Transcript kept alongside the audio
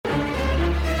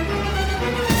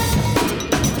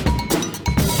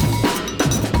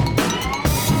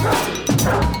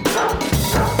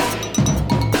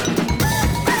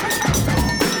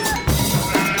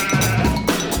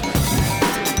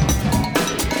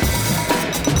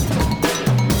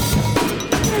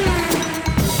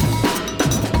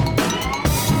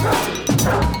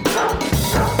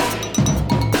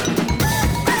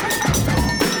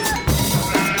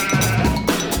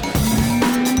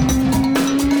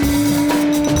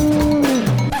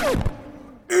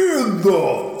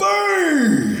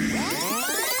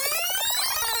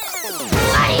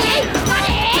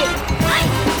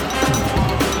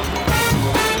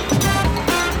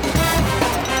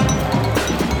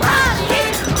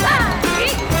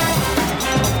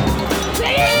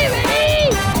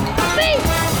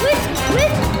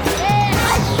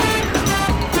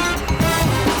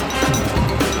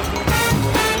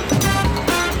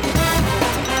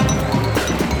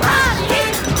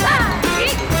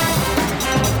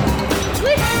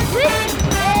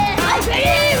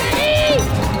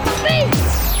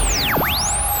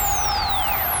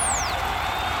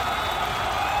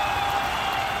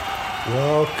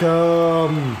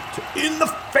Welcome to In the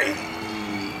Face,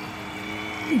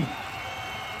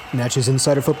 Natchez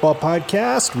Insider Football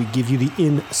Podcast. We give you the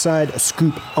inside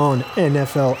scoop on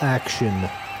NFL action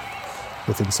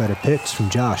with insider picks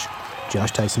from Josh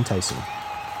Tyson.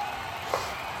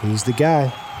 He's the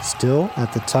guy still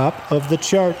at the top of the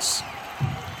charts.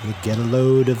 We get a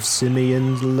load of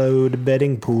Simeon's load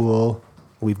betting pool.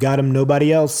 We've got him,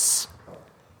 nobody else.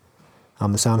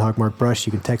 I'm the Soundhawk Mark Brush.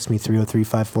 You can text me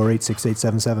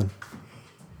 303-548-6877.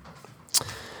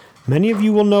 Many of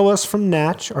you will know us from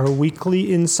Natch, our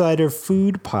weekly insider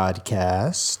food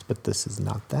podcast, but this is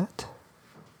not that.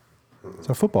 It's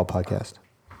our football podcast.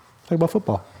 Talk about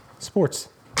football, sports,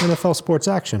 NFL sports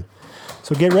action.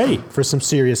 So get ready for some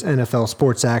serious NFL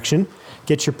sports action.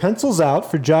 Get your pencils out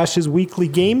for Josh's weekly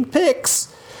game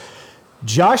picks.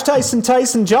 Josh.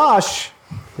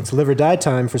 It's live or die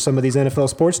time for some of these NFL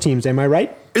sports teams. Am I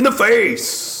right? In the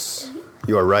face!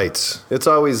 You are right. It's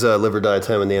always live or die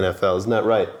time in the NFL. Isn't that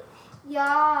right?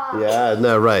 Yeah. Yeah, isn't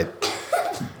that right?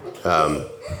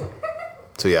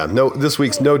 This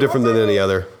week's no different than any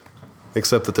other,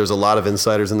 except that there's a lot of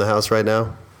insiders in the house right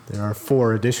now. There are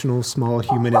 4 additional small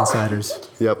human insiders.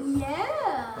 Yep.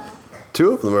 Yeah.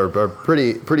 2 of them are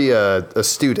pretty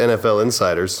astute NFL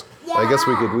insiders. Yeah. I guess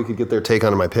we could get their take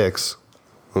on my picks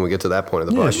when we get to that point of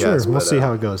the Yeah, podcast. sure. We'll see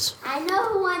how it goes. I know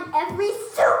who won every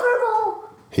Super Bowl.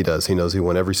 He does. He knows he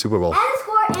won every Super Bowl. And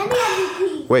score and the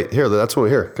MVP. Wait, here. That's what.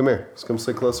 Here, come here. Let's come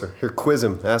sit closer. Here, quiz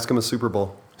him. Ask him a Super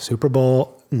Bowl. Super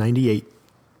Bowl 98.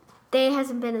 There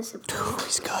hasn't been a Super Bowl.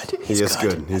 He's good. He is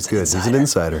good. He's good. He's an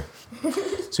insider.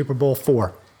 Super Bowl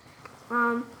 4.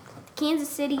 Kansas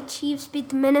City Chiefs beat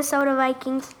the Minnesota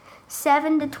Vikings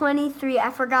 7-23. I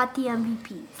forgot the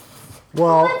MVP.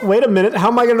 Well, wait a minute. How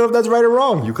am I going to know if that's right or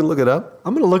wrong? You can look it up.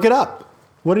 I'm going to look it up.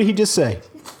 What did he just say?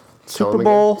 Tell him Super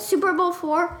Bowl. Super Bowl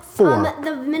 4. 4.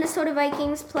 The Minnesota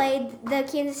Vikings played the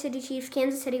Kansas City Chiefs.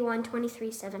 Kansas City won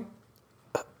 23-7.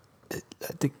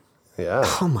 Yeah.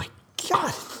 Oh my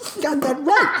God! You got that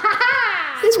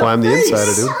right. That's why I'm the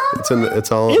insider, dude. It's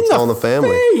all in the family.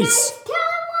 Face. Tell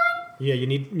him one. Yeah,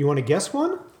 you want to guess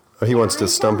one? Oh, he wants to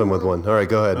stump him with one. All right,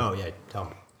 go ahead. Oh yeah, tell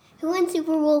me. Who won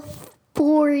Super Bowl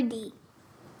 40?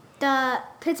 The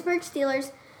Pittsburgh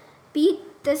Steelers beat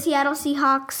the Seattle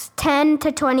Seahawks 10-21.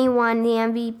 The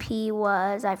MVP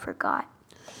was, I forgot.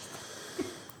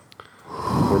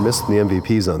 We're missing the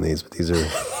MVPs on these, but these are.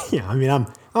 Yeah, I mean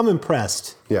I'm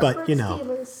impressed. Yeah. But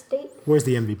where's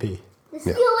the MVP? The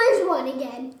Steelers won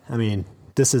again. I mean,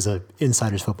 this is a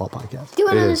insiders football podcast. Do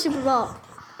another is. Super Bowl.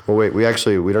 Well, wait. We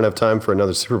don't have time for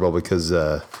another Super Bowl because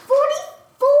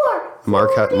 44.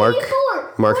 Mark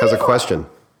has a question.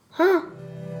 Huh?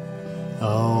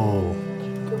 Oh,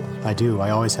 I do. I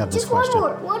always have this Just question.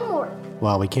 one more.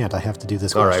 Well, we can't. I have to do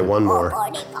this All question. right, one more.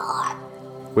 44.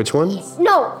 Which one?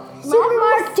 No. Super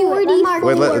Mark 44.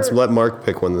 Wait, let's let Mark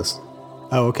pick one. This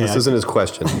Oh, okay. isn't his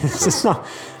question. This is not.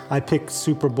 I picked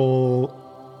Super Bowl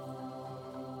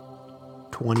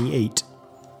 28.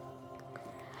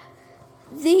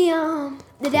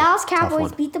 The Dallas Cowboys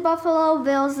one. beat the Buffalo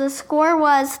Bills. The score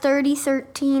was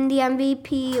 30-13. The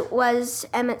MVP was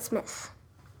Emmitt Smith.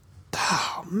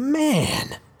 Oh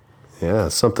man! Yeah,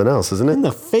 something else, isn't it? In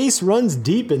the face runs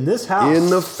deep in this house. In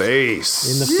the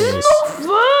face. In the face.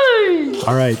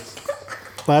 All right.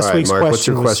 Last All right, week's Mark, what's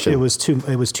question your was question?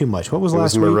 it was too much. What was It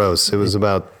last was week? morose. It was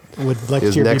about Would next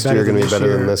is year next be better year than going to be this better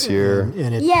year? than this year?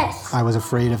 And it, Yes. I was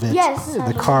afraid of it. Yes.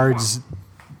 The cards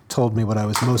told me what I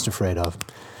was most afraid of.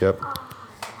 Yep.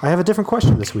 I have a different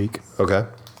question this week. Okay.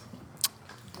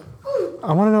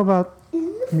 I want to know about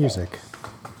music.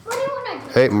 What do you want to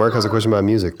do? Hey, Mark has a question about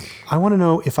music. I want to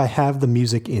know if I have the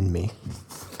music in me.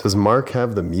 Does Mark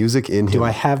have the music in him? Do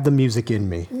I have the music in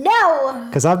me? No.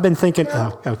 Because I've been thinking.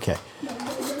 Oh, okay.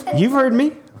 You've heard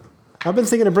me. I've been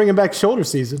thinking of bringing back shoulder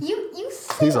season You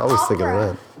He's always thinking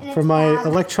of that. for my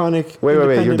electronic. Wait. Your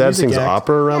independent dad music sings act.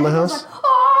 opera around the house?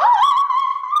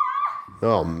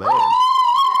 Oh, man.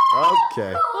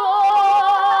 Okay.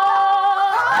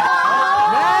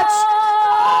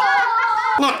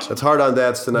 That's hard on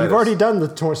dads tonight. You've already done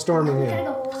the storming here.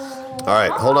 All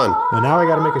right, hold on. And now I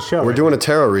got to make a show. We're doing a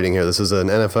tarot reading here. This is an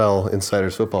NFL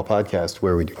Insiders Football podcast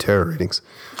where we do tarot readings.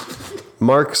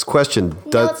 Mark's question.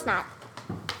 No, it's not.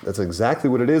 That's exactly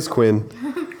what it is, Quinn.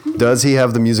 Does he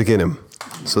have the music in him?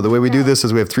 So the way we do this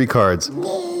is we have 3 cards.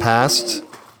 Past.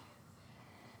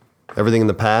 Everything in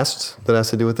the past that has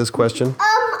to do with this question.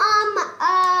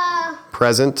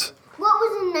 Present. What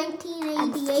was in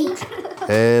 1988?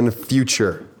 And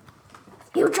future.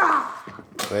 Future.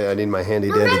 Wait, I need my handy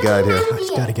dandy guide here.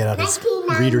 He's got to get out his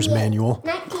reader's manual.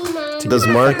 1990. Does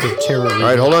Mark? Tarot All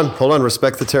right, hold on.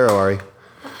 Respect the tarot, Ari.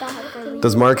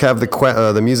 Does Mark have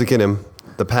the music in him?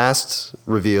 The past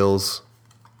reveals.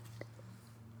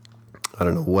 I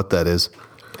don't know what that is.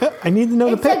 I need to know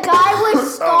It's the a pick. guy with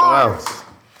stars.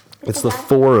 It's the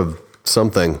 4 of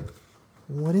something.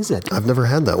 What is it? I've never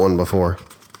had that one before.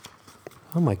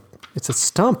 Oh my! It's a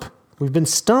stump. We've been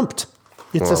stumped.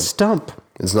 It's Well, a stump.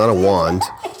 It's not a wand.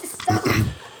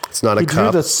 It's not a He drew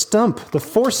cup. the stump, the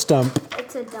 4 stump.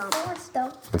 It's a dump.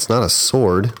 It's not a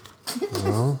sword.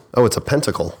 Oh, it's a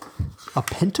pentacle. A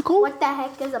pentacle? What the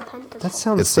heck is a pentacle? That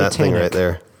sounds It's that thing right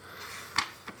there.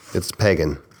 It's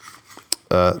pagan.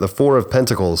 The 4 of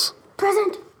pentacles.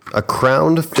 Present. A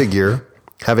crowned figure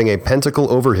having a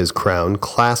pentacle over his crown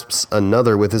clasps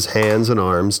another with his hands and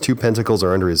arms. 2 pentacles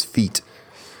are under his feet.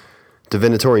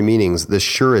 Divinatory meanings: the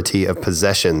surety of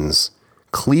possessions,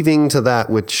 cleaving to that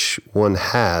which one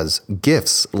has,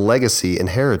 gifts, legacy,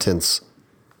 inheritance.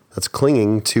 That's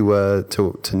clinging to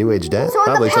New Age dad. So in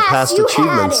Probably the to past past you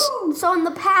achievements. had it. So in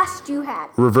the past you had.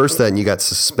 Reverse that and you got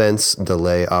suspense,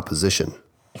 delay, opposition.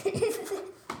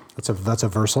 That's a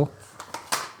versal.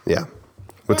 Yeah.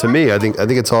 But to me, I think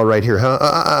it's all right here.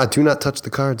 Do not touch the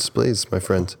cards, please, my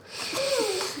friend.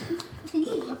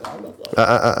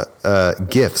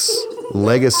 Gifts,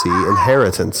 legacy,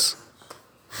 inheritance.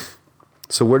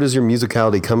 So where does your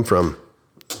musicality come from?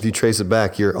 If you trace it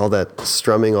back, you're all that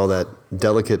strumming, all that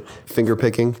delicate finger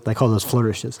picking, I call those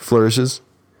flourishes. flourishes.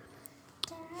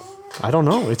 I don't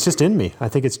know. It's just in me. I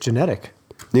think it's genetic.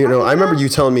 You know, I remember you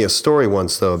telling me a story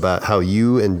once though about how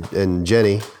you and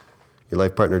Jenny, your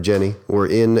life partner Jenny, were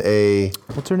in a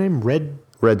What's her name? Red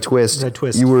Twist. Red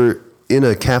Twist. You were in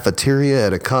a cafeteria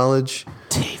at a college,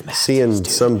 Dave Matthews. seeing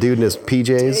some dude in his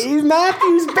PJs. Dave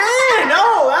Matthews Band.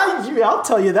 Oh, I'll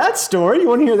tell you that story. You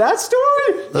want to hear that story?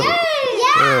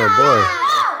 Oh boy,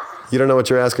 you don't know what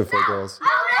you're asking for, girls.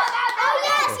 Oh,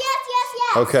 yes.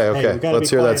 Okay, Hey, we okay. gotta Let's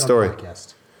be hear quiet that on story. the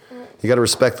podcast. You got to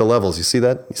respect the levels. You see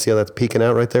that? You see how that's peeking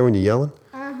out right there when you're yelling?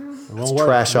 It's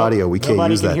trash audio. We can't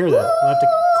use that. Nobody can hear that. We'll have to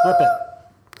clip it.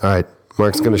 All right,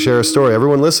 Mark's going to share a story.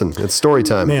 Everyone listen. It's story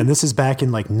time. Man, this is back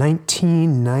in like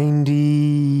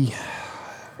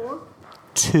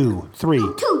 1992, 3.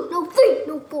 2, no 3,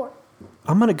 no 4.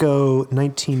 I'm going to go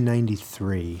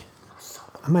 1993.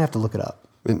 I might have to look it up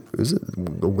Is it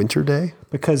a winter day?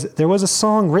 because there was a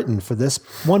song written for this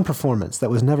one performance that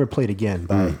was never played again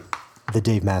by the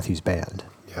Dave Matthews Band.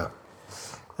 Yeah.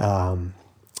 I'm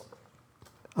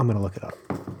going to look it up.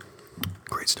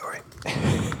 Great story.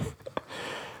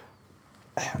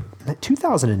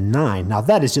 2009. Now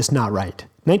that is just not right.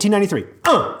 1993.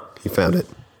 He found it.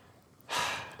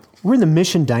 We're in the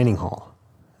Mission Dining Hall.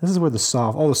 This is where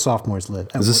all the sophomores live.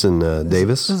 Is this in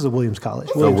Davis? This is a Williams College.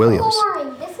 Oh, Williams.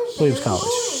 Boring. This is Williams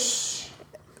College.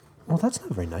 Well, that's not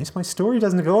very nice. My story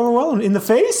doesn't go over well in the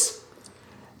face.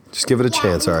 Just give it a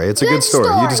chance, all right? It's a good Good story.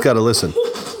 You story. just got to listen. In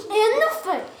the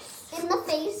face. In the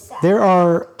face. There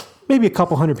are maybe a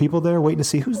couple hundred people there waiting to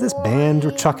see who's this band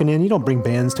we're chucking in. You don't bring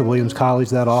bands to Williams College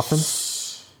that often.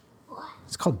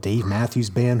 It's called Dave Matthews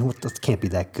Band. That can't be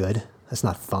that good. That's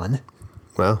not fun.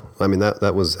 Well, I mean,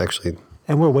 that was actually...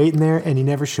 And we're waiting there, and he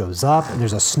never shows up. And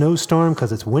there's a snowstorm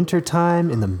because it's wintertime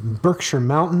in the Berkshire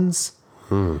Mountains.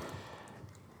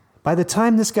 By the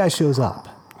time this guy shows up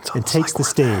and takes the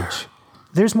stage,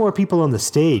 there's more people on the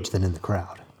stage than in the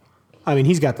crowd. I mean,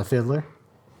 he's got the fiddler.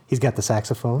 He's got the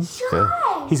saxophone.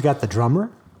 Yeah. He's got the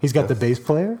drummer. He's got the bass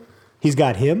player. He's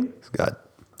got him He's got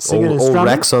singing and old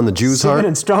strumming. Rex on the Jew's singing harp.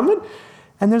 and strumming.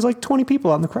 And there's like 20 people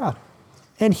out in the crowd.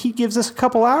 And he gives us a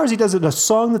couple hours. He does a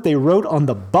song that they wrote on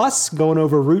the bus going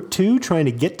over Route 2 trying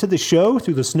to get to the show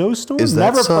through the snowstorm. Is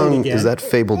that Never played song, again. is that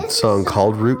fabled song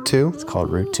called Route 2? It's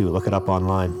called Route 2. Look it up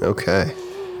online. Okay.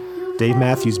 Dave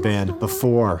Matthews Band,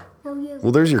 before.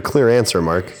 Well, there's your clear answer,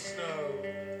 Mark.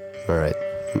 All right.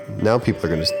 Now people are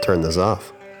going to turn this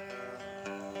off.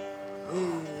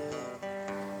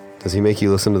 Does he make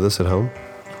you listen to this at home?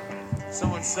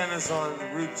 Someone sent us on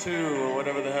Route 2 or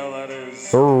whatever the hell that is.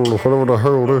 Oh, whatever the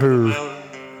hell that is.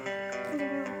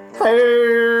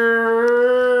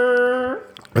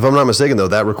 If I'm not mistaken, though,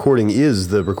 that recording is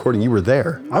the recording. You were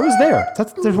there. I was there.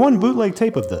 There's one bootleg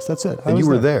tape of this. That's it. And you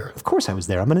were there. Of course I was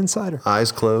there. I'm an insider.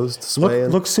 Eyes closed, swaying.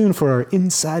 Look soon for our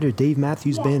Insider Dave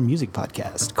Matthews Band music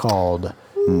podcast called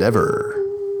Never.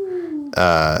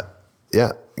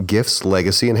 Yeah. Gifts,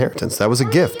 legacy, inheritance. That was a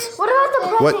gift. What about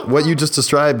the present? What you just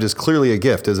described is clearly a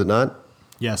gift, is it not?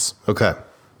 Yes. Okay.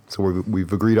 So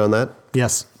we've agreed on that.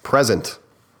 Yes. Present.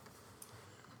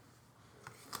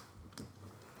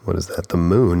 What is that? The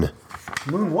moon.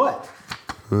 Moon what?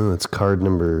 Oh, it's card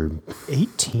number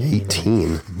 18.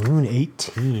 18. Moon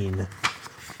 18.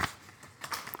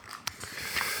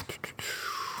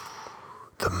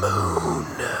 The moon.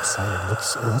 Excited.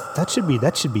 that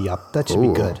should be up. That should be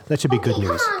good. That should be good Okay,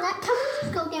 news. come on, can we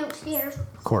just go downstairs?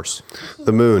 Of course.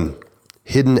 The moon.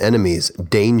 Hidden enemies.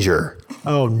 Danger.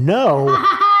 Oh no.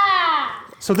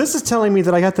 So this is telling me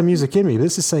that I got the music in me.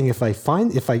 This is saying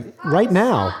right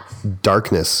now.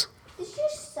 Darkness. This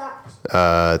just sucks.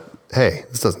 Hey,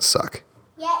 this doesn't suck.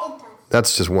 Yeah, it does.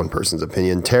 That's just one person's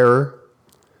opinion. Terror.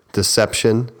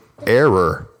 Deception.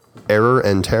 Error. Error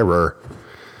and terror.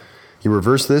 You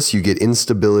reverse this, you get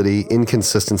instability,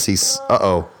 inconsistency.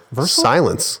 Versal?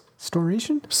 Silence.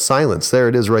 Storation? Silence. There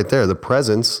it is right there. The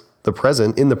present,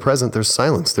 in the present, there's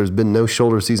silence. There's been no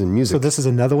shoulder season music. So this is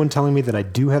another one telling me that I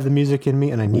do have the music in me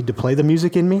and I need to play the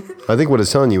music in me? I think what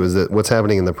it's telling you is that what's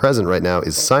happening in the present right now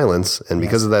is silence. And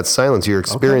because of that silence, you're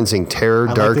experiencing terror,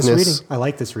 darkness. I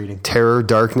like this reading. Terror,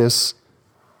 darkness,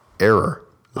 error.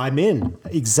 I'm in.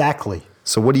 Exactly.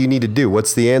 So what do you need to do?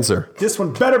 What's the answer? This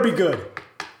one better be good.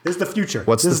 This is the future.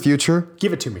 What's the future?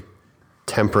 Give it to me.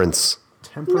 Temperance.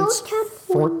 Temperance No temperance.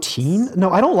 14? No,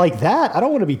 I don't like that. I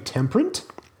don't want to be temperate.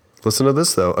 Listen to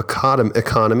this, though.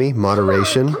 Economy,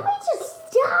 moderation, Can we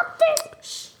just stop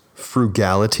this?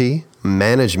 frugality,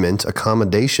 management,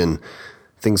 accommodation,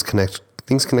 things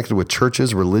connected with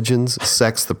churches, religions,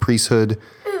 sex, the priesthood,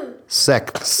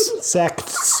 sects,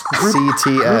 Sects. Groups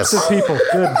CTS, of people.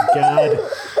 Good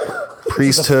God.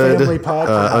 priesthood, family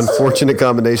podcast. unfortunate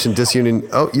combination, disunion.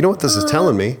 Oh, you know what this is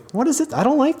telling me? What is it? I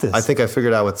don't like this. I think I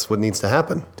figured out what needs to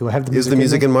happen. Do I have the Is music the in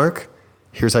music me? in Mark?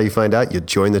 Here's how you find out. You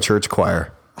join the church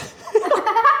choir.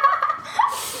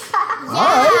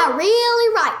 Yeah,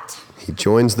 really right. He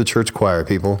joins the church choir,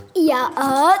 people. Yeah,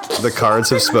 The cards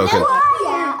have spoken.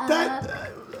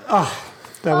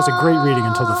 That was a great reading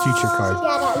until the future card.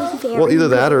 Yeah, that was very Well, either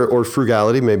that or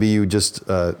frugality. Maybe you just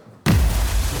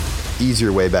ease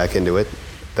your way back into it.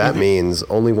 That means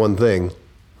only one thing.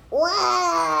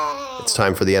 Wow. It's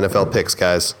time for the NFL picks,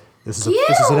 guys. This is an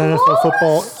NFL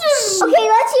football. Okay,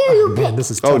 let's see who you pick. Man,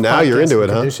 this is Oh, tough now you're into podcasting it,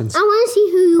 huh? conditions. I want to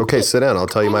see who you Okay, pick. sit down. I'll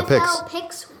tell you my picks. NFL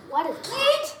picks. What is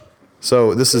it?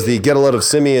 So this is the Get a Load of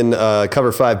Simeon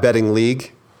Cover 5 betting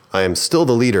league. I am still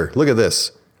the leader. Look at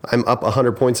this. I'm up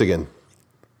 100 points again.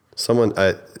 Someone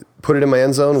put it in my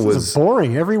end zone. This is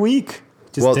boring every week.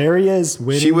 Just Well, there he is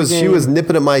winning She was the she game. was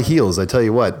nipping at my heels. I tell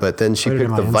you what. But then she Put it in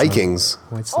picked my the end zone. Vikings.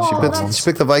 Wait, She so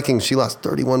picked the Vikings. She lost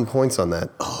 31 points on that.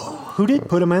 Who did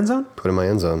put him end zone? Put in my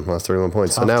end zone. Lost 31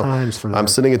 points. So Tough now times for I'm that.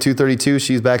 sitting at 232.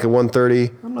 She's back at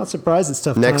 130. I'm not surprised it's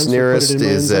tough. Next times to nearest put it in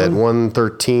my is end at zone.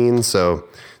 113. So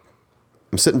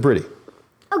I'm sitting pretty.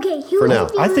 Okay, who For is now.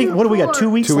 the I think. What do we got? 2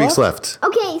 weeks. 2 weeks left.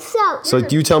 Okay, So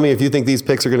you tell me if you think these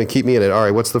picks are going to keep me in it. All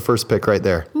right, what's the first pick right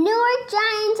there? New York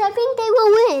Giants. I think they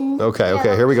will win.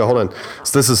 Okay, here we go. Hold on.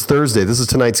 So this is Thursday. This is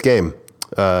tonight's game.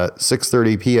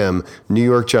 6:30 p.m. New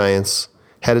York Giants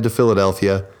headed to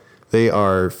Philadelphia. They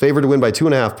are favored to win by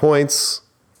 2.5 points.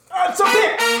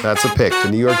 That's a pick. The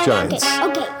New York Giants.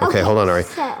 Okay, Hold on, Ari.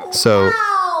 So,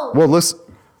 Wow. well, looks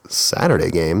Saturday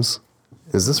games.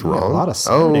 Is this wrong? A lot of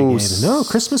Saturday games. s- No,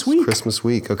 Christmas week. Christmas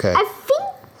week. Okay. I think.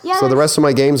 Yeah. So the rest of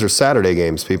my games are Saturday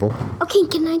games, people. Okay,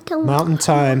 can I tell? Mountain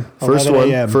time. First 11 one.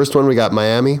 a.m. First one. We got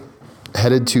Miami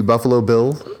headed to Buffalo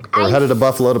Bills, or headed to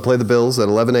Buffalo to play the Bills at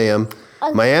 11 a.m.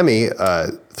 Miami,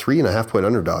 3.5 point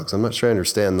underdogs. I'm not sure I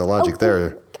understand the logic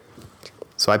there.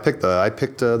 So I picked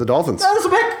the Dolphins. That's a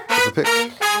pick. That's a pick.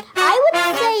 I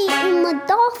would say in the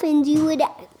Dolphins, you would.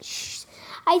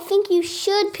 I think you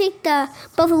should pick the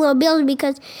Buffalo Bills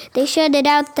because they shutted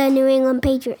out the New England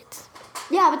Patriots.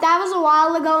 Yeah, but that was a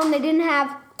while ago, and they didn't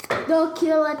have the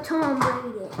killer Tom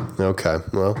Brady. Okay.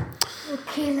 Well,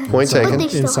 Killer. point taken. But they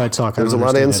still- Inside talk. I There's a don't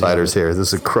lot of understand any insiders here.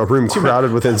 This is a room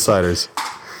crowded with insiders.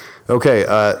 Okay.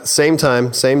 Same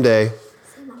time, same day.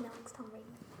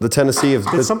 The Tennessee of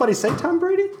Did somebody say Tom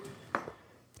Brady?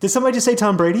 Did somebody just say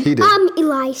Tom Brady? he did.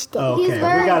 Eli Still. Okay,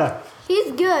 we gotta.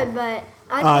 He's good, but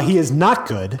He is not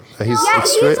good. He's he's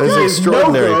an good.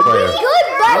 extraordinary No good. player. good,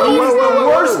 but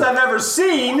Worst I've ever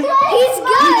seen. he's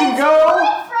good. You can go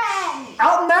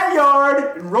out in that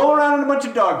yard and roll around in a bunch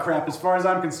of dog crap, as far as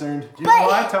I'm concerned. Do you know But-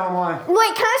 why? Tell him why.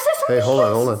 Wait, can I say something? Hey,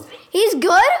 hold on. He's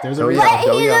good, There's a Oh, reason. yeah.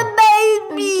 but he's a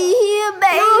baby. He's a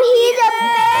baby. No, he's a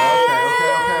baby.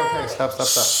 Okay. Stop.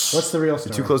 What's the real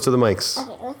story? Too close to the mics.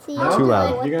 Okay, let's see. Too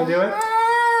loud. You gonna do it?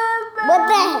 What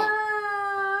the heck?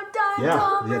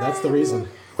 Yeah, that's the reason.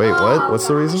 Wait, what? What's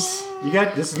the reason? You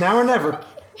got this is now or never.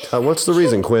 What's the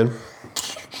reason, Quinn?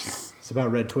 It's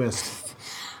about Red Twist.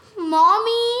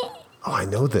 Mommy Oh, I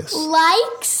know this.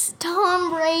 likes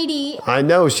Tom Brady. I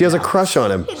know. She has a crush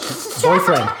on him.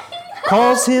 Boyfriend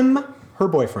calls him her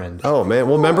boyfriend. Oh, man.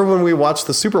 Well, remember when we watched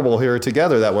the Super Bowl here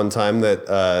together that one time that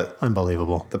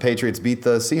Unbelievable. the Patriots beat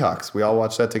the Seahawks? We all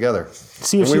watched that together.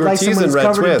 See if And she we were likes someone teasing who's Red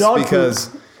covered in Twist dog food. because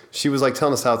she was like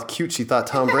telling us how cute she thought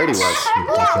Tom Brady was.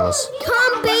 Ridiculous.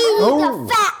 Tom Bailey's a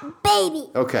fat baby.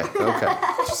 Okay.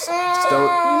 Just don't,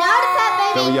 Not a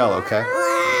fat baby. don't yell, okay?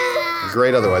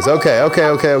 Great otherwise. Okay.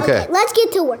 Let's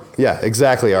get to work. Yeah,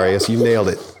 exactly, Arias. You nailed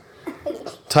it.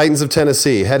 Titans of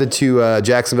Tennessee headed to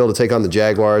Jacksonville to take on the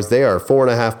Jaguars. They are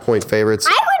 4.5-point favorites.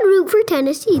 I would root for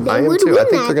Tennessee. They I am would too. win I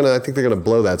think that. they're gonna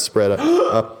blow that spread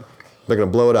up. They're gonna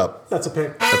blow it up. That's a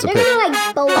pick. That's a They're pick. gonna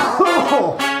like bow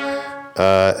out.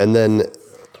 And then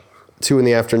 2 in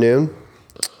the afternoon,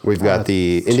 we've got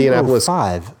the Indianapolis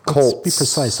 205. Colts. Let's be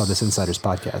precise on this Insiders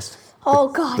podcast. Oh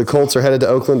God. The Colts are headed to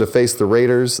Oakland to face the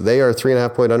Raiders. They are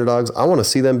 3.5-point underdogs. I want to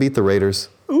see them beat the Raiders.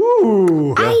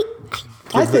 Ooh.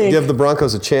 I think Give the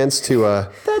Broncos a chance to.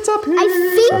 that's up here. I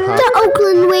think the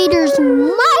Oakland Raiders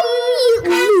might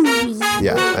lose.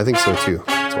 Yeah, I think so too.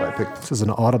 That's why I picked. This is an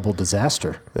audible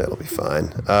disaster. That'll be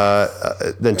fine.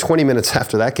 Then 20 minutes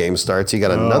after that game starts, you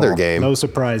got another game. No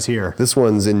surprise here. This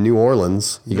one's in New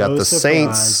Orleans. You got No the surprise.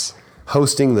 Saints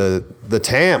hosting the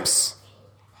Tamps.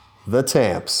 The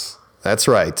Tamps. That's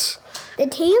right. The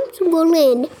Tamps will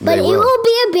win, but They it will. will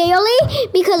be a barely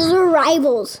because they're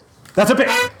rivals. That's a pick.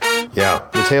 Yeah,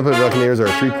 the Tampa Buccaneers are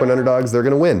 3-point underdogs. They're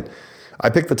going to win. I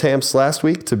picked the Tamps last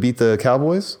week to beat the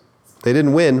Cowboys. They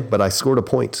didn't win, but I scored a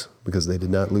point because they did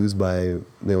not lose by.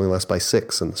 They only lost by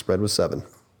 6, and the spread was 7.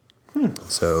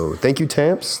 So thank you,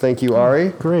 Tamps. Thank you, Ari.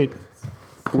 Great.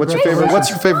 What's your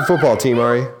favorite football team,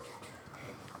 Ari?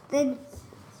 The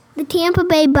Tampa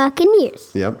Bay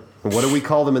Buccaneers. Yep. And what do we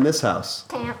call them in this house?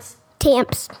 Tamps.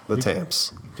 The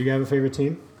Tamps. Do you have a favorite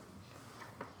team?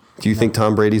 Do you think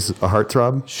Tom Brady's a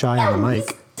heartthrob? Shy on the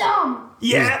mic. Dumb.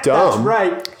 Yeah, He's dumb. that's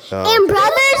right. And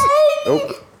brothers.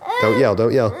 Oh, don't yell,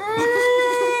 don't yell. Okay.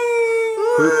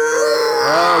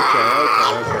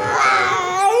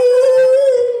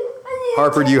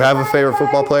 Harper, do you have a favorite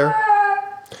football player?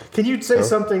 Can you say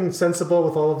something sensible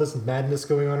with all of this madness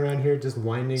going on around here? Just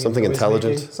whining. and Something noise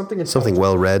intelligent? making? Something intelligent. Something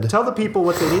well read? Tell the people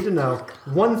what they need to know.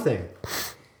 One thing.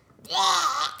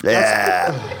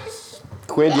 Yeah.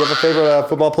 Quinn, do you have a favorite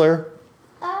football player?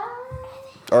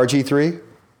 RG3?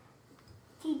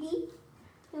 TV.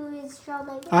 Who is Sean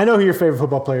Lake? I know who your favorite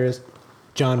football player is.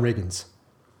 John Riggins.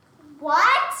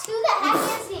 What? Who the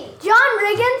heck is he? John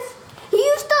Riggins.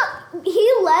 He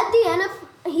led the NFL.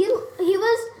 He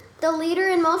was the leader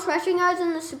in most rushing yards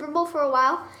in the Super Bowl for a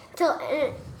while till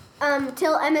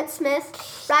Emmitt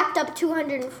Smith racked up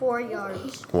 204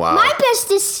 yards. Wow. My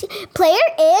bestest player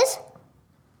is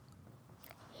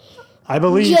I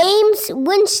believe James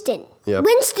Winston. Yep.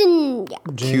 Winston. Yeah.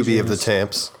 QB of the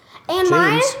Tamps. And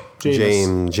mine.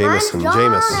 Jameson. John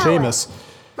Jameis. Jameis.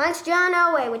 Mine's John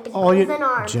Elway with the Oh, you, golden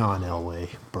arm. John Elway,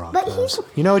 But Broncos. he's-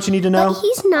 You know what you need to know? But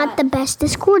he's not the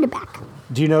bestest quarterback.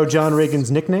 Do you know John Riggins'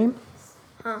 nickname?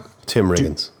 Tim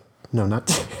Riggins. No, not.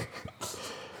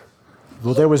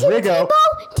 Well, there was Tim Riggo.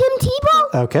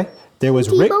 Tebow? Okay. There was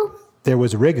Tebow? There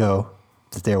was Riggo.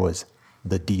 But there was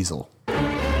the Diesel.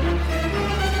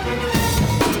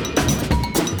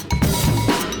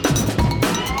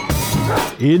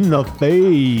 In the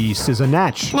Face is a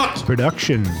Natch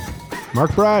production.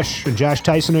 Mark Brash and Josh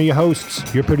Tyson are your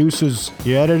hosts, your producers,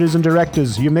 your editors and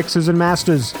directors, your mixers and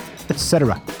masters,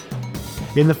 etc.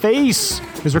 In the Face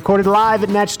is recorded live at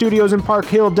Natch Studios in Park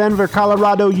Hill, Denver,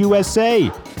 Colorado,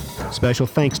 USA. Special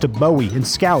thanks to Bowie and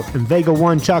Scout and Vega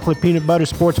One Chocolate Peanut Butter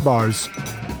Sports Bars.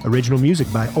 Original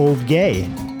music by Old Gay.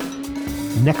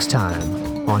 Next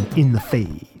time on In the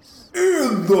Face.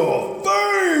 In the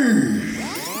face!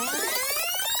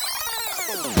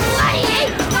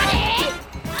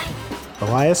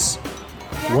 Elias,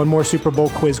 one more Super Bowl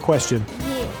quiz question.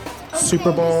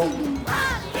 Super Bowl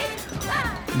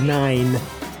 9.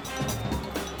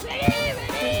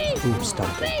 Ooh,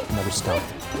 stumped it. Another stump.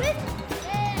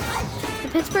 The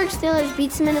Pittsburgh Steelers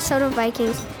beats the Minnesota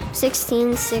Vikings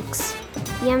 16-6.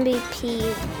 The MVP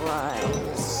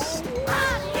was...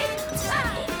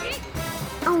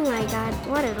 Oh my God,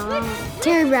 what a long...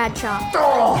 Terry Bradshaw.